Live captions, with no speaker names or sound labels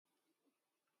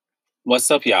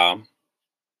What's up, y'all?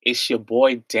 It's your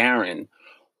boy Darren.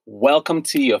 Welcome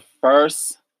to your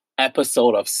first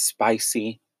episode of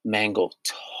Spicy Mango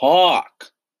Talk.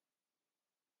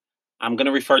 I'm going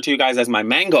to refer to you guys as my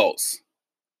mangoes.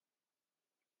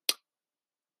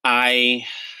 I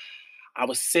I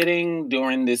was sitting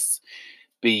during this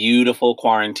beautiful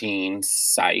quarantine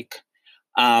psych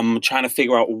trying to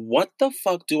figure out what the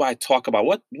fuck do I talk about?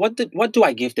 What do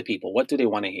I give to people? What do they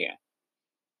want to hear?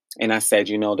 And I said,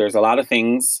 there's a lot of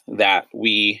things that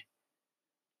we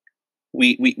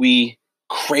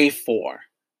crave for.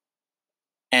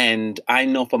 And I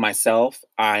know for myself,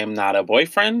 I am not a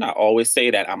boyfriend. I always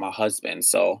say that I'm a husband.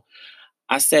 So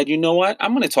I said, you know what?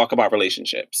 I'm going to talk about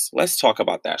relationships. Let's talk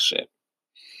about that shit.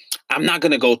 I'm not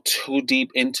going to go too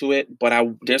deep into it,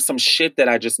 but there's some shit that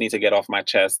I just need to get off my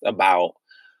chest about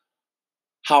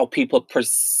how people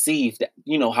perceive that,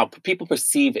 how people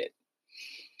perceive it.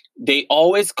 They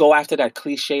always go after that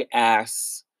cliche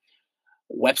ass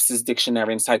Webster's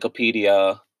Dictionary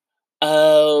Encyclopedia.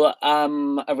 Oh,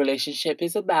 a relationship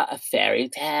is about a fairy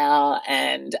tale,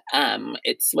 and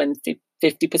it's when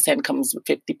 50% comes with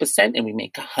 50%, and we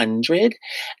make 100,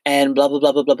 and blah blah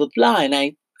blah blah blah blah blah. And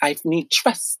I need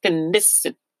trust in this.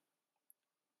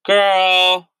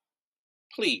 Girl,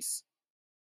 please,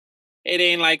 it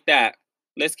ain't like that.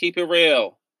 Let's keep it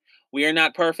real. We are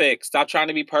not perfect. Stop trying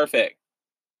to be perfect.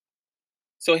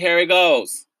 So here it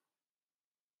goes.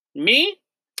 Me,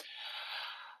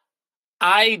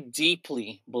 I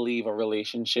deeply believe a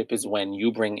relationship is when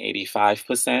you bring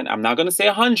 85%. I'm not going to say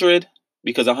 100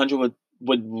 because 100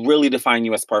 would really define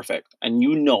you as perfect. And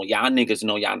y'all niggas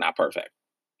know y'all not perfect.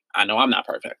 I know I'm not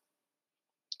perfect.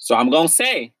 So I'm going to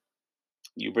say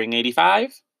you bring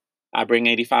 85, I bring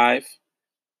 85,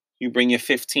 you bring your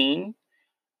 15,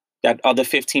 that other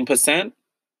 15%,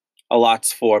 a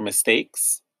lot's for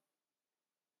mistakes,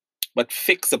 but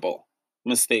fixable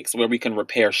mistakes where we can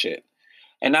repair shit.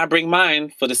 And I bring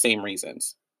mine for the same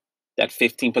reasons. That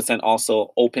 15%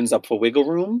 also opens up for wiggle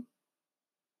room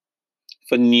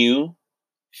for new,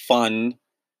 fun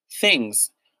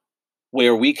things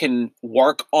where we can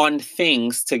work on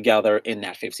things together in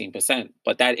that 15%.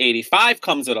 But that 85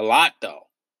 comes with a lot, though.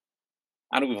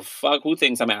 I don't give a fuck who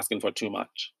thinks I'm asking for too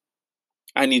much.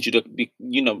 I need you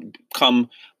to come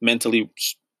mentally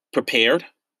prepared.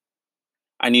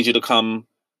 I need you to come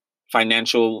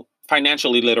financially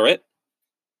literate,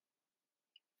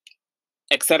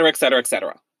 et cetera, et cetera, et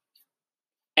cetera.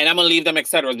 And I'm going to leave them et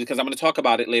cetera because I'm going to talk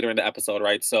about it later in the episode,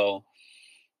 right? So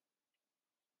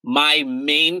my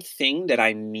main thing that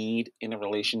I need in a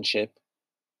relationship,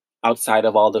 outside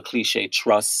of all the cliche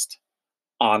trust,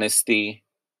 honesty,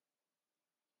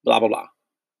 blah, blah, blah,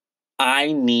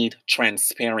 I need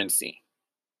transparency.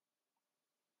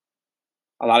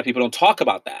 A lot of people don't talk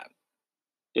about that.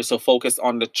 They're so focused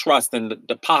on the trust and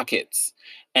the pockets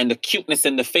and the cuteness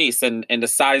in the face and the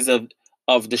size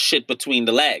of the shit between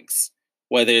the legs,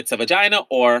 whether it's a vagina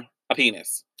or a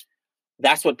penis.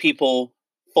 That's what people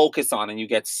focus on, and you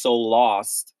get so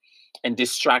lost and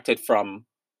distracted from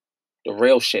the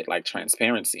real shit like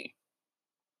transparency.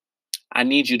 I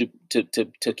need you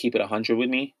to keep it 100 with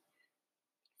me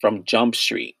from Jump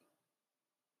Street.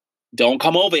 Don't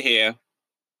come over here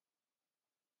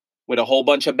with a whole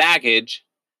bunch of baggage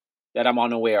that I'm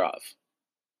unaware of.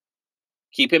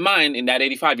 Keep in mind, in that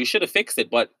 85, you should have fixed it.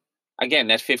 But again,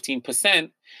 that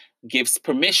 15% gives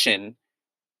permission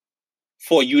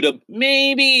for you to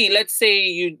maybe, let's say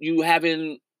you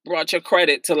haven't brought your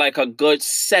credit to like a good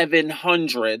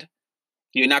 700.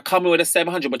 You're not coming with a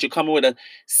 700, but you're coming with a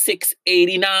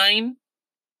 689.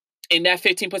 In that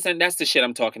 15%, that's the shit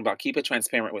I'm talking about. Keep it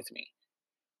transparent with me.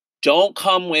 Don't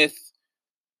come with,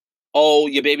 oh,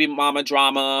 your baby mama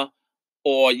drama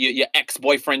or your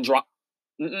ex-boyfriend drama.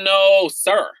 No,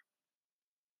 sir.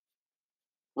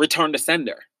 Return to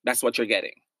sender. That's what you're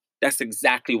getting. That's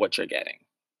exactly what you're getting.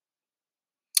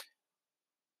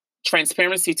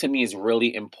 Transparency to me is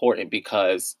really important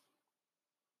because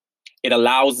it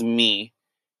allows me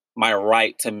my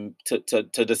right to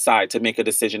decide, to make a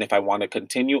decision if I want to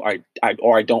continue or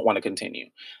I don't want to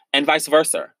continue, and vice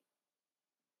versa.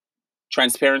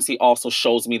 Transparency also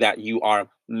shows me that you are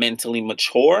mentally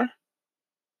mature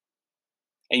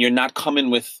and you're not coming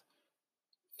with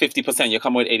 50%, you're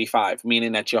coming with 85,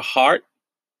 meaning that your heart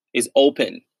is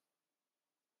open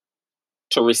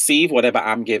to receive whatever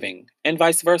I'm giving, and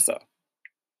vice versa.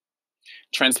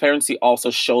 Transparency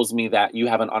also shows me that you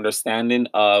have an understanding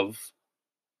of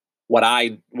what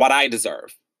I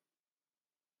deserve.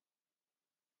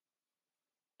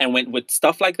 And when with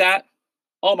stuff like that,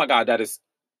 oh my God,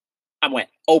 I'm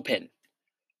open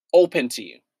to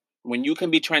you. When you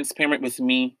can be transparent with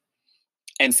me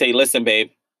and say, listen, babe,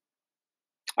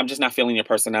 I'm just not feeling your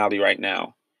personality right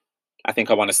now. I think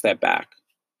I want to step back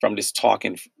from this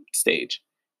talking stage.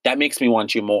 That makes me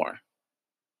want you more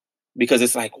because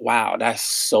it's like, wow, that's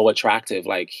so attractive.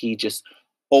 Like he just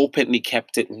openly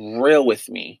kept it real with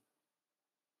me,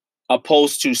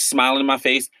 opposed to smiling in my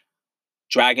face,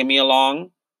 dragging me along.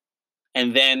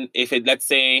 And then if it, let's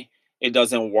say it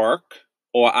doesn't work,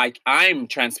 or I'm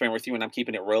transparent with you and I'm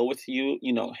keeping it real with you,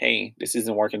 hey, this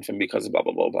isn't working for me because of blah,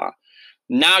 blah, blah, blah.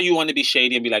 Now you want to be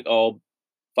shady and be like, oh,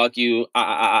 fuck you.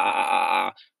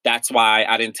 That's why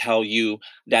I didn't tell you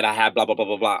that I had blah, blah, blah,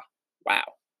 blah, blah. Wow.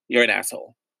 You're an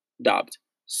asshole. Dubbed.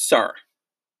 Sir.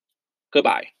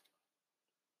 Goodbye.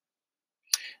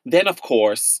 Then, of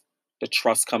course, the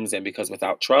trust comes in because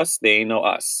without trust, they ain't no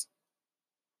us.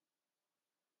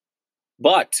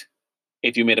 But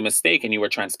if you made a mistake and you were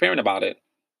transparent about it,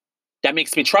 that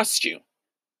makes me trust you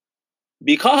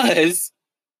because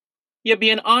you're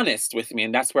being honest with me.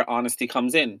 And that's where honesty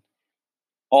comes in.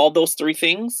 All those three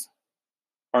things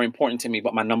are important to me,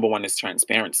 but my number one is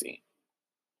transparency.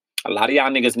 A lot of y'all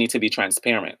niggas need to be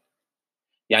transparent.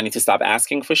 Y'all need to stop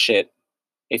asking for shit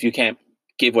if you can't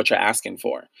give what you're asking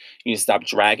for. You need to stop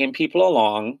dragging people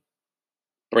along,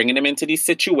 bringing them into these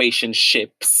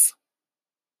situationships,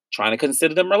 trying to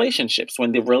consider them relationships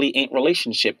when they really ain't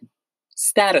relationship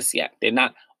status yet. They're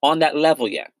not on that level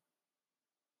yet.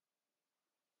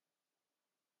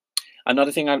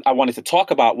 Another thing I wanted to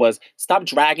talk about was stop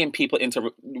dragging people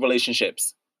into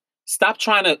relationships. Stop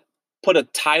trying to put a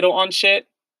title on shit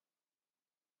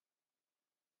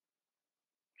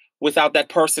without that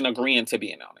person agreeing to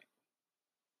being on it.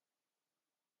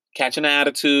 Catching an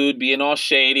attitude, being all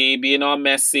shady, being all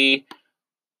messy.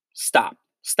 Stop.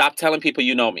 Stop telling people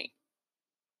you know me.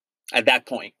 At that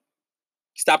point,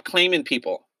 stop claiming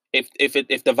people. If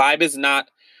the vibe is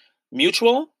not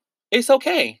mutual, it's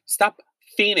okay. Stop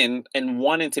fiending and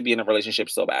wanting to be in a relationship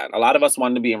so bad. A lot of us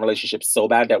want to be in relationships so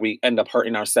bad that we end up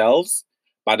hurting ourselves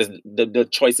by the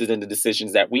choices and the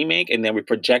decisions that we make, and then we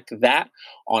project that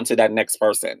onto that next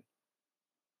person.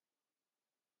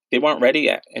 They weren't ready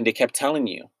yet, and they kept telling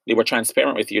you. They were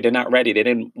transparent with you. They're not ready. They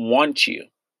didn't want you.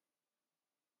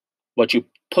 But you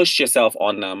pushed yourself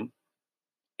on them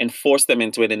and forced them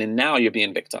into it, and then now you're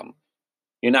being victim.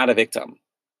 You're not a victim.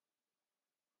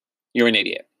 You're an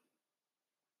idiot.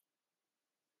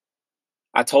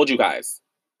 I told you guys,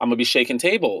 I'm going to be shaking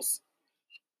tables.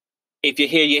 If you're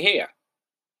here, you're here.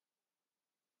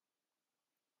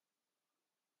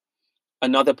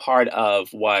 Another part of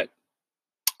what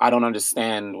I don't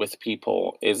understand with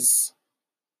people is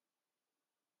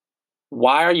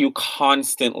why are you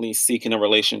constantly seeking a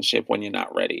relationship when you're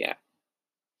not ready yet?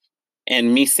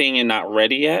 And me saying you're not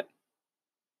ready yet,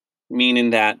 meaning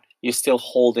that you're still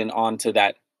holding on to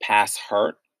that past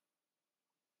hurt.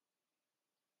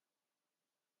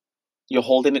 You're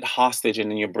holding it hostage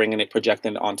and then you're bringing it,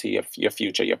 projecting it onto your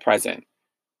future, your present.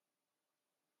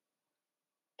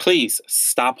 Please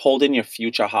stop holding your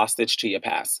future hostage to your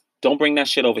past. Don't bring that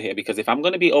shit over here because if I'm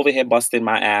going to be over here busting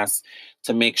my ass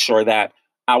to make sure that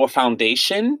our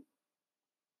foundation,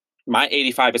 my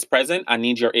 85 is present, I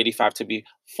need your 85 to be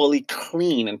fully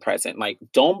clean and present. Like,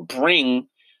 don't bring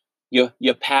your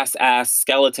past ass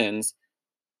skeletons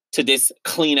to this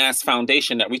clean ass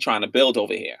foundation that we're trying to build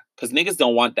over here. Because niggas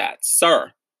don't want that.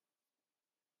 Sir,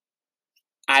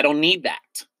 I don't need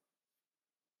that.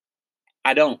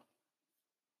 I don't.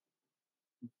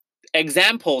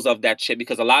 Examples of that shit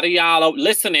because a lot of y'all are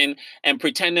listening and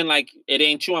pretending like it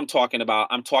ain't you I'm talking about.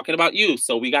 I'm talking about you.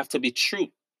 So we have to be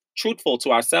truthful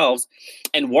to ourselves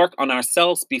and work on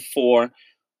ourselves before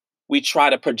we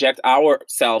try to project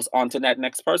ourselves onto that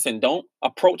next person. Don't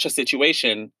approach a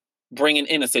situation bringing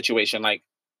in a situation like,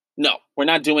 no, we're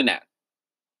not doing that.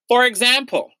 For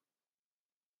example,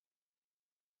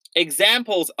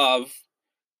 examples of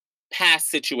past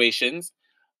situations,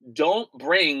 don't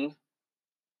bring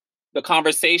the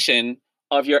conversation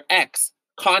of your ex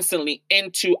constantly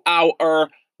into our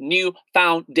new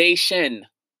foundation.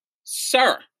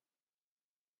 Sir,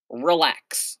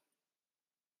 relax.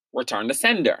 Return to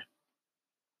sender.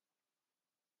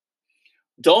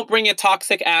 Don't bring your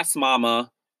toxic ass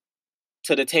mama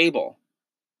to the table.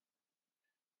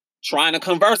 Trying to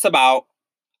converse about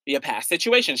your past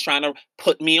situations, trying to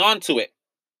put me onto it.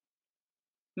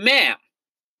 Ma'am,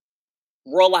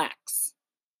 relax.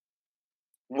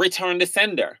 Return to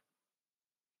sender.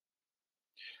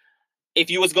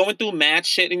 If you was going through mad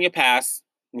shit in your past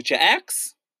with your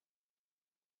ex,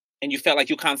 and you felt like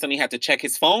you constantly had to check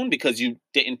his phone because you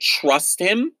didn't trust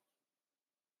him,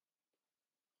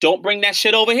 don't bring that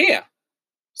shit over here.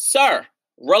 Sir,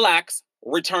 relax,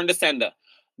 return to sender.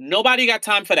 Nobody got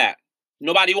time for that.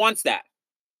 Nobody wants that.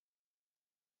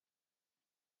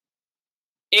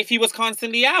 If he was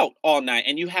constantly out all night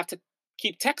and you have to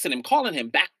keep texting him, calling him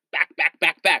back, back, back,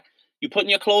 back, back, you putting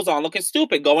your clothes on, looking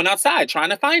stupid, going outside, trying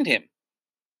to find him.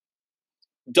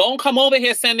 Don't come over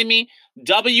here sending me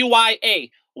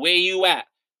WYA, where you at?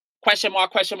 Question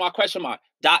mark, question mark, question mark,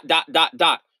 dot, dot, dot,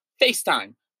 dot.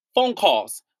 FaceTime, phone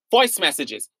calls, voice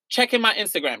messages, checking my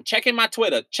Instagram, checking my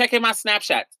Twitter, checking my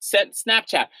Snapchat,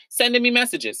 sending me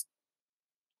messages.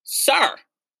 Sir,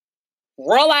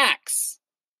 relax.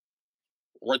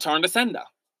 Return to sender.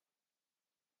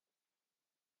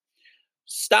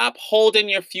 Stop holding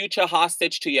your future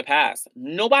hostage to your past.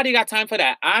 Nobody got time for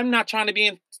that. I'm not trying to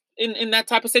be in that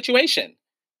type of situation.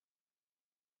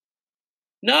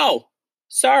 No,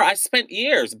 sir, I spent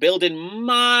years building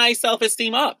my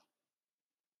self-esteem up.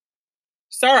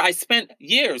 Sir, I spent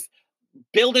years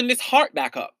building this heart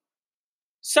back up.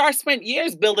 Sir, I spent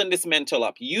years building this mental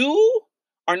up. You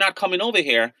are not coming over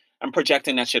here and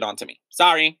projecting that shit onto me.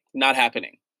 Sorry, not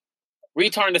happening.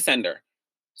 Return to sender.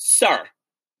 Sir,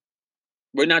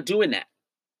 we're not doing that.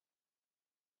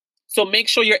 So make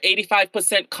sure your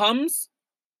 85% comes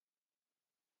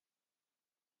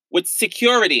with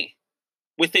security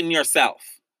within yourself.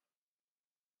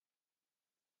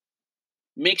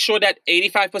 Make sure that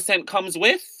 85% comes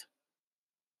with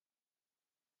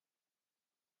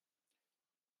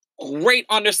great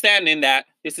understanding that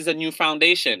this is a new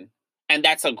foundation and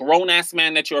that's a grown-ass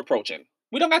man that you're approaching.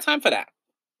 We don't got time for that.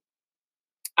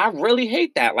 I really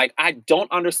hate that. Like, I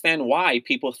don't understand why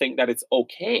people think that it's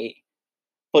okay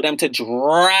for them to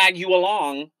drag you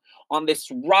along on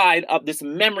this ride up this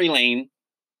memory lane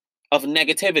of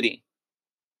negativity.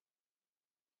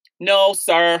 No,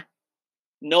 sir.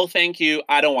 No, thank you.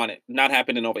 I don't want it. Not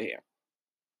happening over here.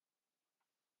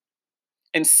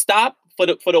 And stop for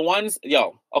the ones,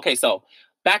 okay, so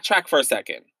backtrack for a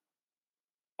second.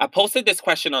 I posted this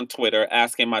question on Twitter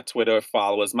asking my Twitter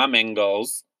followers, my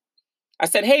Mangos. I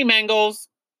said, hey, Mangos,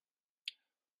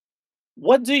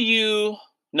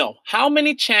 how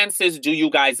many chances do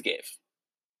you guys give?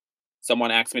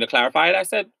 Someone asked me to clarify it. I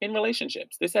said, in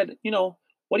relationships. They said,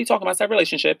 what are you talking about? I said,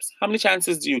 relationships. How many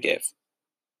chances do you give?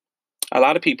 A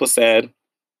lot of people said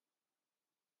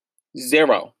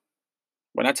 0.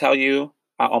 When I tell you,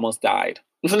 I almost died.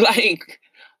 Like,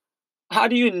 how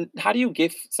do you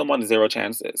give someone 0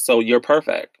 chances? So you're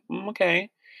perfect. Okay.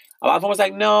 A lot of them was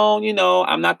like, no,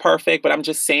 I'm not perfect, but I'm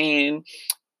just saying,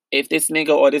 if this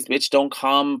nigga or this bitch don't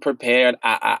come prepared,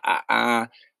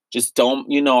 just don't,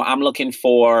 I'm looking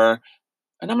for,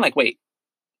 and I'm like, wait,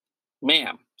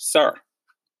 ma'am, sir,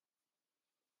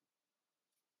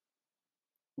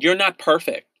 you're not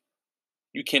perfect.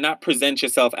 You cannot present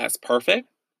yourself as perfect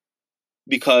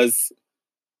because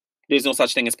there's no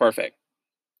such thing as perfect.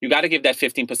 You got to give that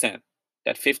 15%.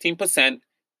 That 15%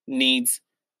 needs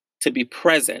to be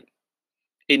present.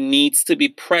 It needs to be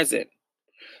present.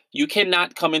 You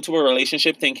cannot come into a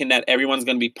relationship thinking that everyone's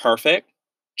going to be perfect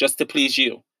just to please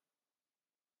you.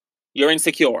 You're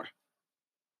insecure.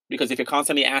 Because if you're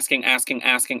constantly asking, taking,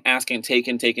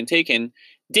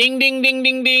 ding, ding, ding,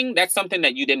 ding, ding, that's something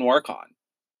that you didn't work on.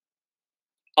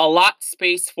 A lot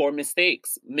space for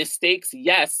mistakes. Mistakes,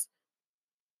 yes.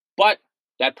 But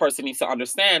that person needs to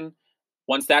understand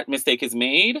once that mistake is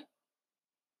made,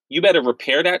 you better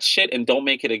repair that shit and don't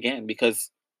make it again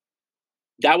because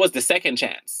that was the second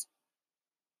chance.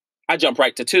 I jump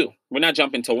right to 2. We're not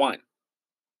jumping to 1.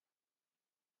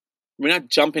 We're not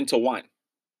jumping to 1.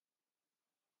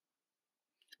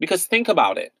 Because think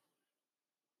about it.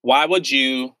 Why would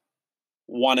you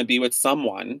want to be with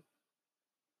someone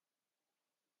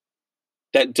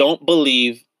that don't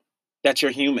believe that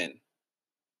you're human?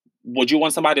 Would you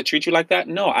want somebody to treat you like that?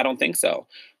 No, I don't think so.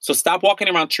 So stop walking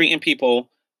around treating people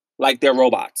like they're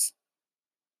robots.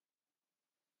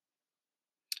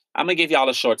 I'm going to give y'all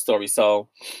a short story. So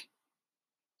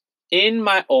in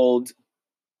my old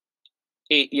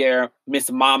 8-year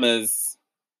Miss Mamas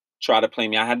try to play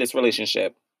me, I had this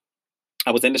relationship.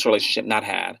 I was in this relationship, not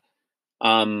had,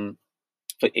 for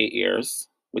 8 years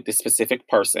with this specific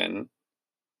person,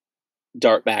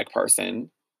 dirtbag person,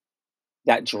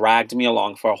 that dragged me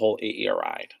along for a whole 8-year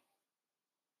ride.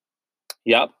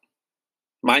 Yep.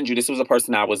 Mind you, this was a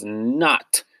person I was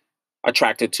not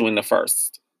attracted to in the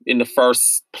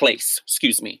first place.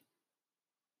 Excuse me.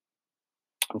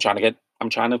 I'm trying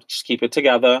to just keep it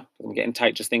together. I'm getting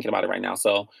tight just thinking about it right now.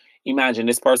 So imagine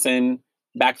this person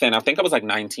back then, I think I was like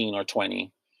 19 or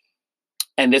 20.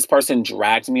 And this person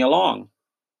dragged me along.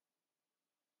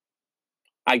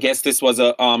 I guess this was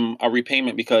a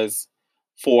repayment because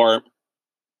for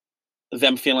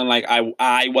them feeling like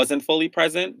I wasn't fully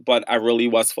present, but I really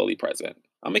was fully present.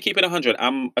 I'm gonna keep it 100.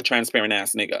 I'm a transparent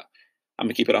ass nigga. I'm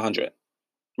gonna keep it 100.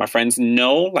 My friends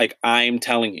know, like, I'm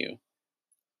telling you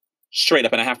straight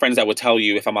up. And I have friends that would tell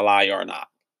you if I'm a liar or not.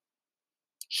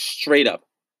 Straight up.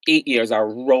 8 years, I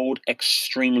rode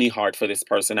extremely hard for this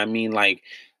person. I mean, like,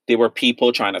 there were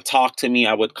people trying to talk to me.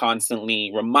 I would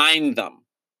constantly remind them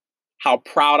how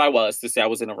proud I was to say I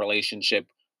was in a relationship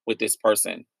with this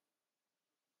person.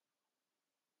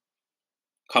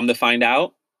 Come to find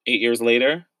out, 8 years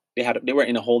later, they were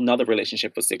in a whole nother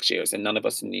relationship for 6 years, and none of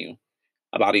us knew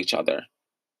about each other.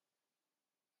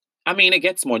 I mean, it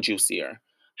gets more juicier.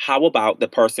 How about the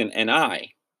person and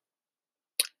I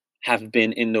have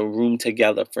been in the room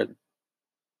together for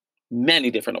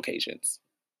many different occasions,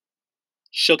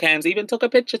 shook hands, even took a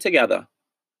picture together,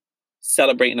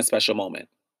 celebrating a special moment.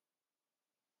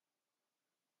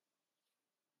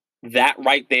 That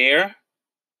right there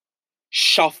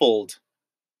shuffled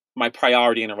my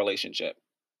priority in a relationship.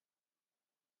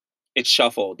 It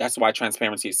shuffled. That's why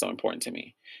transparency is so important to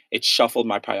me. It shuffled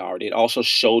my priority. It also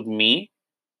showed me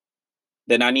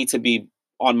that I need to be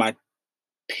on my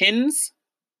pins,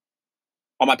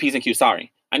 on my P's and Q's,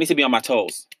 sorry. I need to be on my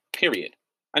toes, period.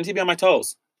 I need to be on my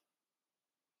toes.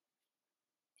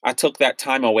 I took that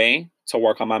time away to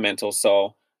work on my mental.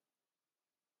 So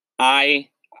I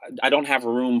I don't have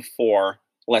room for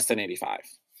less than 85.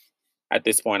 At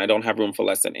this point, I don't have room for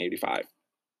less than 85.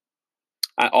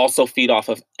 I also feed off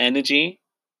of energy.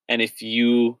 And if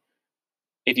you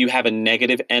have a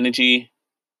negative energy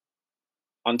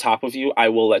on top of you, I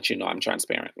will let you know. I'm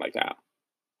transparent like that.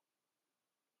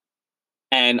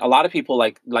 And a lot of people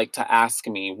like to ask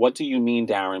me, what do you mean,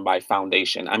 Darren, by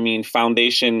foundation? I mean,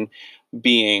 foundation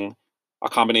being a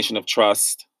combination of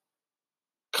trust,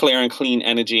 clear and clean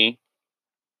energy,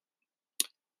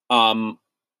 um,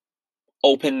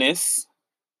 openness,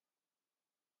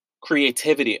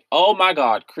 creativity. Oh my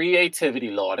God,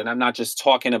 creativity, Lord. And I'm not just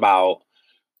talking about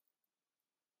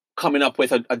coming up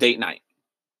with a date night.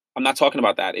 I'm not talking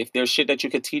about that. If there's shit that you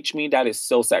could teach me, that is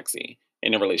so sexy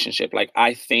in a relationship. Like,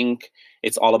 I think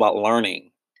it's all about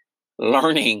learning.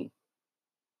 Learning.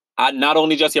 Not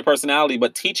only just your personality,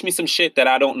 but teach me some shit that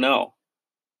I don't know.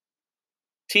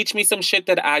 Teach me some shit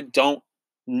that I don't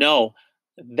know.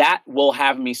 That will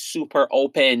have me super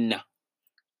open.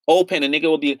 Open. A nigga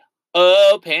will be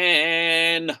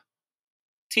open.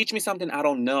 Teach me something I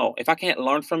don't know. If I can't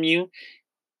learn from you,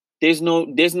 there's no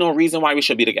reason why we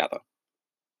should be together.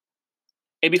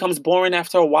 It becomes boring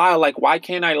after a while. Like, why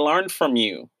can't I learn from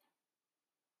you?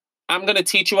 I'm gonna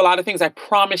teach you a lot of things. I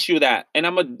promise you that. And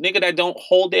I'm a nigga that don't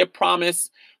hold their promise.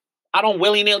 I don't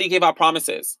willy-nilly give out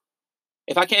promises.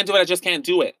 If I can't do it, I just can't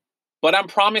do it. But I'm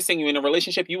promising you, in a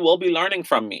relationship, you will be learning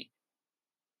from me.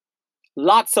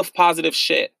 Lots of positive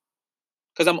shit.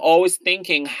 Because I'm always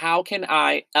thinking, how can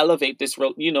I elevate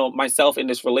myself in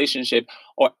this relationship,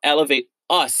 or elevate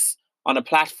us on a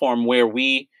platform where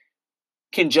we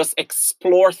can just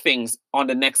explore things on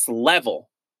the next level.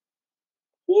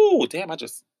 Ooh, damn, I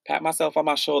just pat myself on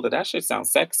my shoulder. That shit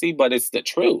sounds sexy, but it's the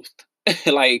truth.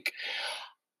 Like,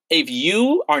 if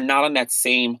you are not on that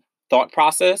same thought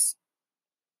process,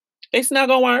 it's not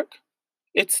going to work.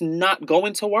 It's not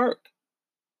going to work.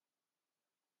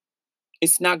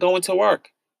 It's not going to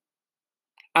work.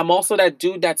 I'm also that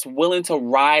dude that's willing to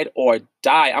ride or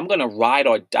die. I'm going to ride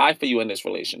or die for you in this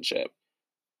relationship.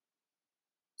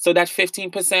 So that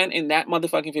 15% in that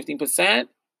motherfucking 15%,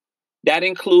 that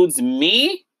includes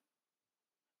me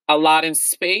allotting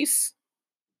space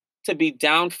to be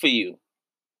down for you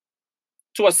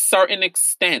to a certain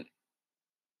extent.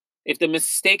 If the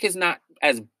mistake is not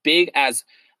as big as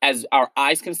our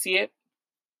eyes can see it,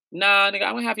 nah, nigga,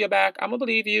 I'm gonna have your back. I'm gonna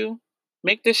believe you.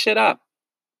 Make this shit up.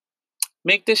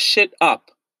 Make this shit up.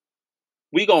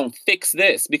 We gonna fix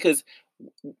this, because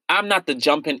I'm not the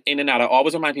jumping in and out. I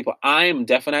always remind people, I'm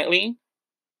definitely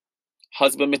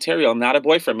husband material, not a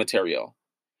boyfriend material.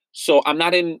 So I'm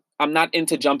not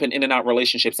into jumping in and out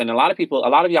relationships. And a lot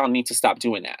of y'all need to stop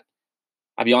doing that.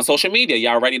 I be on social media,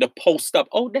 y'all ready to post up,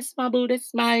 oh, this my boo, this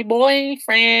my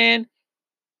boyfriend.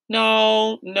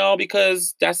 No, no,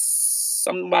 because that's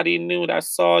somebody new that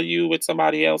saw you with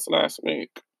somebody else last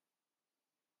week.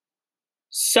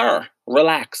 Sir,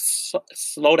 relax,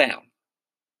 slow down.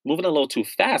 Moving a little too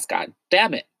fast, god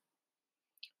damn it.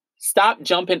 Stop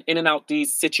jumping in and out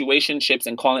these situationships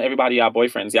and calling everybody y'all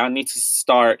boyfriends. Y'all need to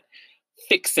start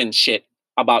fixing shit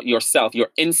about yourself.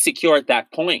 You're insecure at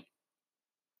that point.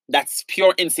 That's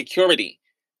pure insecurity.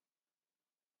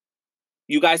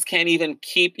 You guys can't even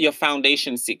keep your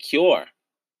foundation secure.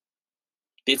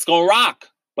 It's gonna rock,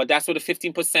 but that's what the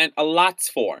 15% allots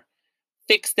for.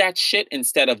 Fix that shit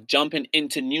instead of jumping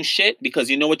into new shit, because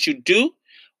you know what you do?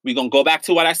 We're going to go back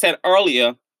to what I said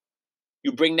earlier.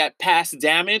 You bring that past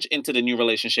damage into the new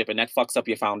relationship, and that fucks up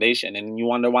your foundation. And you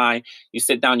wonder why you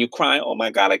sit down, you cry. Oh my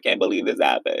God, I can't believe this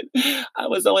happened. I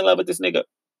was so in love with this nigga.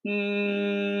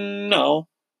 No,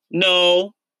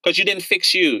 because you didn't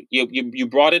fix you. You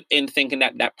brought it in thinking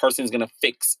that that person's gonna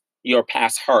fix your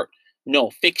past hurt. No,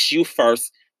 fix you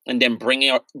first, and then bring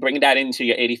that into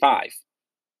your 85.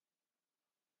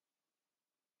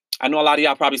 I know a lot of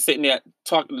y'all probably sitting there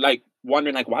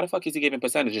wondering why the fuck is he giving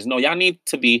percentages? No, y'all need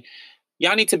to be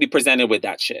presented with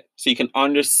that shit so you can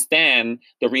understand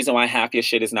the reason why half your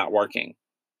shit is not working.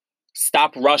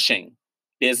 Stop rushing.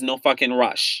 There's no fucking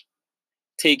rush.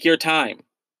 Take your time.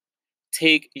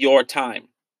 Take your time.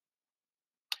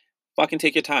 Fucking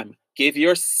take your time. Give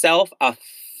yourself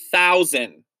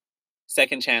 1,000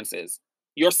 second chances.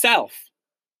 Yourself.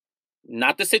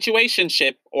 Not the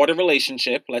situationship or the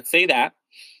relationship. Let's say that.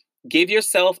 Give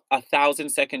yourself 1,000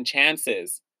 second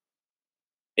chances.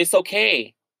 It's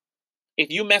okay. If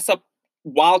you mess up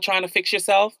while trying to fix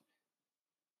yourself,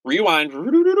 rewind.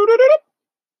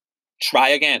 Try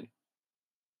again.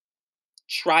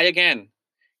 Try again.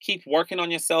 Keep working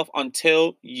on yourself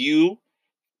until you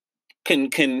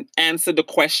can answer the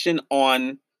question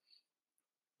on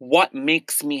what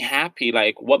makes me happy.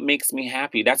 Like, what makes me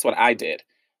happy? That's what I did.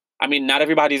 I mean, not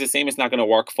everybody's the same. It's not going to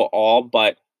work for all,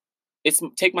 but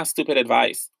take my stupid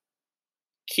advice.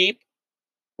 Keep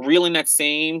reeling that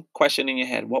same question in your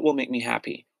head. What will make me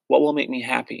happy? What will make me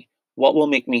happy? What will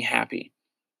make me happy?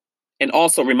 And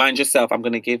also remind yourself, I'm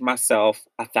going to give myself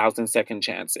 1,000 second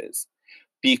chances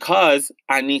because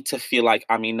I need to feel like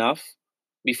I'm enough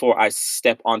before I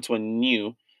step onto a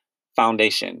new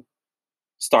foundation.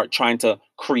 Start trying to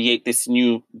create this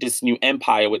new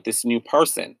empire with this new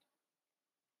person.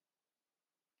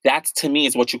 That to me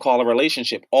is what you call a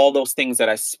relationship. All those things that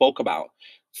I spoke about.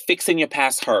 Fixing your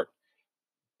past hurt.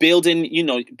 Building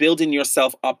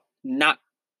yourself up. That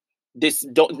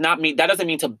doesn't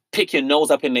mean to pick your nose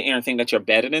up in the air and think that you're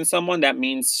better than someone. That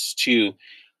means to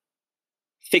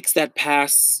fix that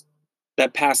past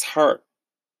hurt.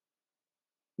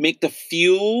 Make the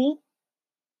fuel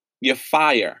your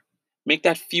fire. Make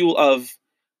that fuel of,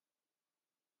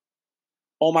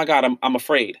 oh my God, I'm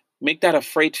afraid. Make that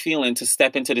afraid feeling to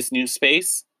step into this new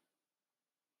space.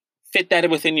 Fit that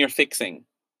within your fixing.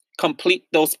 Complete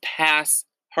those past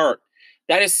hurt.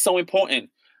 That is so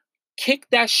important. Kick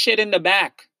that shit in the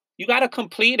back. You got to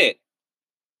complete it.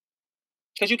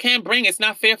 Because you can't it's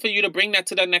not fair for you to bring that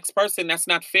to the next person. That's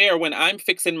not fair. When I'm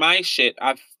fixing my shit,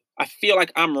 I feel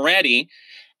like I'm ready,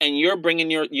 and you're bringing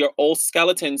your old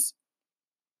skeletons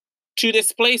to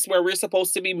this place where we're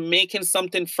supposed to be making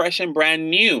something fresh and brand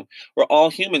new. We're all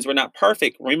humans. We're not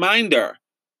perfect. Reminder.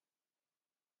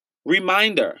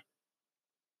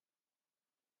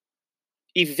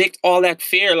 Evict all that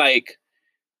fear.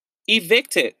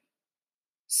 Evict it.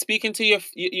 Speak into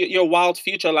your wild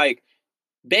future.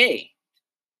 Bae,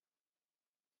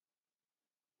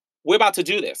 we're about to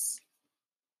do this.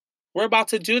 We're about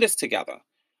to do this together.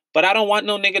 But I don't want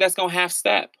no nigga that's gonna half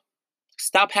step.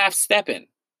 Stop half stepping.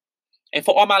 And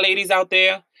for all my ladies out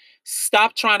there,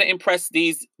 stop trying to impress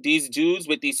these dudes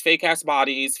with these fake ass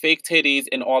bodies, fake titties,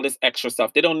 and all this extra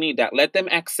stuff. They don't need that. Let them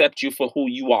accept you for who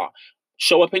you are.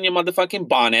 Show up in your motherfucking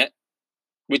bonnet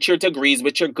with your degrees,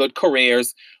 with your good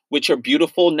careers, with your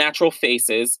beautiful natural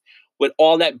faces, with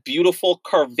all that beautiful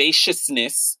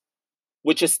curvaceousness,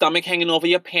 with your stomach hanging over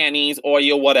your panties or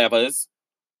your whatevers.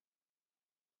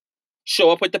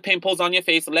 Show up with the pimples on your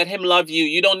face. Let him love you.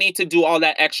 You don't need to do all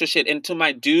that extra shit. And to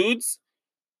my dudes,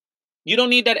 you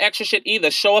don't need that extra shit either.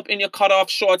 Show up in your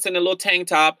cutoff shorts and a little tank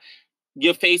top.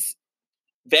 Your face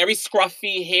very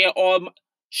scruffy, hair all.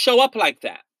 Show up like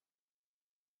that.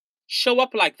 Show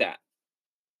up like that.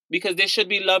 Because they should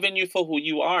be loving you for who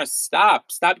you are.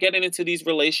 Stop getting into these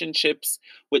relationships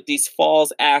with these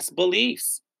false ass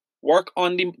beliefs. Work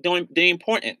on the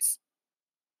importance.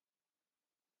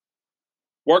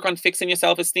 Work on fixing your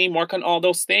self-esteem. Work on all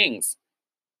those things.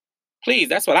 Please,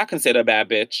 that's what I consider a bad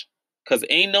bitch. Because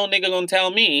ain't no nigga gonna tell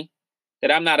me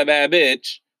that I'm not a bad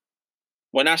bitch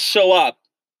when I show up.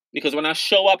 Because when I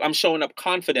show up, I'm showing up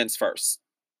confidence first.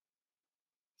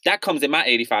 That comes in my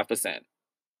 85%.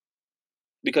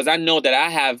 Because I know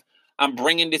that I'm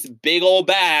bringing this big old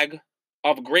bag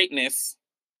of greatness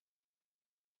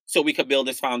so we could build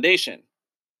this foundation.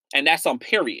 And that's on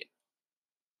period.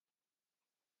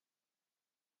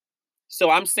 So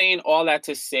I'm saying all that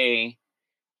to say,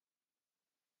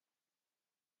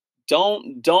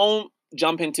 don't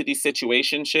jump into these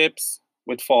situationships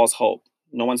with false hope.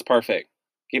 No one's perfect.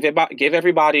 Give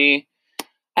everybody,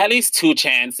 At least 2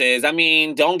 chances. I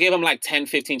mean, don't give them like 10,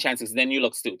 15 chances. Then you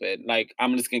look stupid. Like,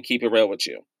 I'm just going to keep it real with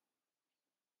you.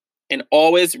 And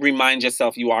always remind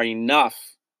yourself you are enough.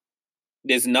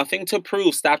 There's nothing to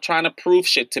prove. Stop trying to prove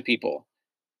shit to people.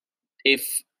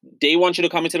 If they want you to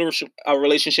come into a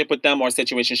relationship with them or a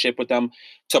situationship with them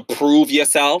to prove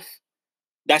yourself,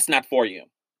 that's not for you.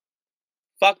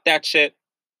 Fuck that shit.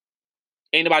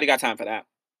 Ain't nobody got time for that.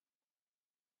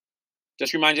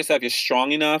 Just remind yourself you're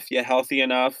strong enough, you're healthy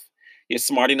enough, you're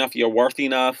smart enough, you're worthy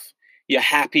enough, you're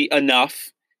happy enough.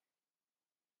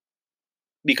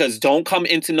 Because don't come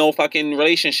into no fucking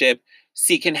relationship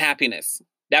seeking happiness.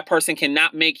 That person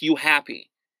cannot make you happy.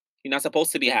 You're not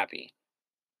supposed to be happy.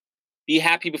 Be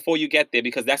happy before you get there,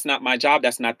 because that's not my job.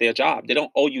 That's not their job. They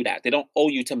don't owe you that. They don't owe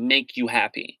you to make you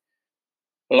happy.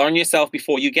 Learn yourself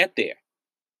before you get there.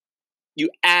 You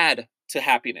add to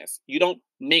happiness. You don't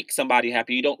make somebody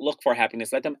happy. You don't look for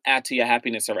happiness. Let them add to your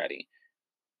happiness already.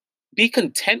 Be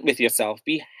content with yourself.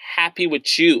 Be happy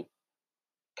with you.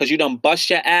 Because you done bust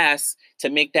your ass to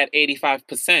make that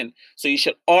 85%. So you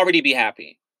should already be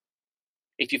happy.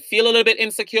 If you feel a little bit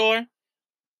insecure,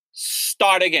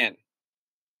 start again.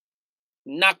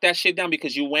 Knock that shit down,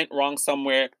 because you went wrong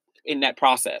somewhere in that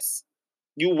process.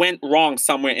 You went wrong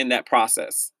somewhere in that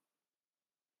process.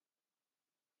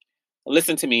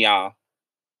 Listen to me, y'all.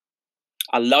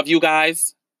 I love you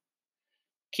guys.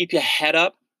 Keep your head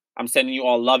up. I'm sending you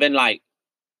all love and light.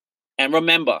 And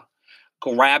remember,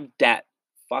 grab that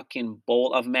fucking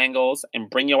bowl of mangoes and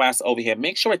bring your ass over here.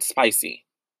 Make sure it's spicy,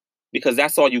 because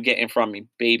that's all you getting from me,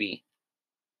 baby.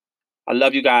 I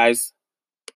love you guys.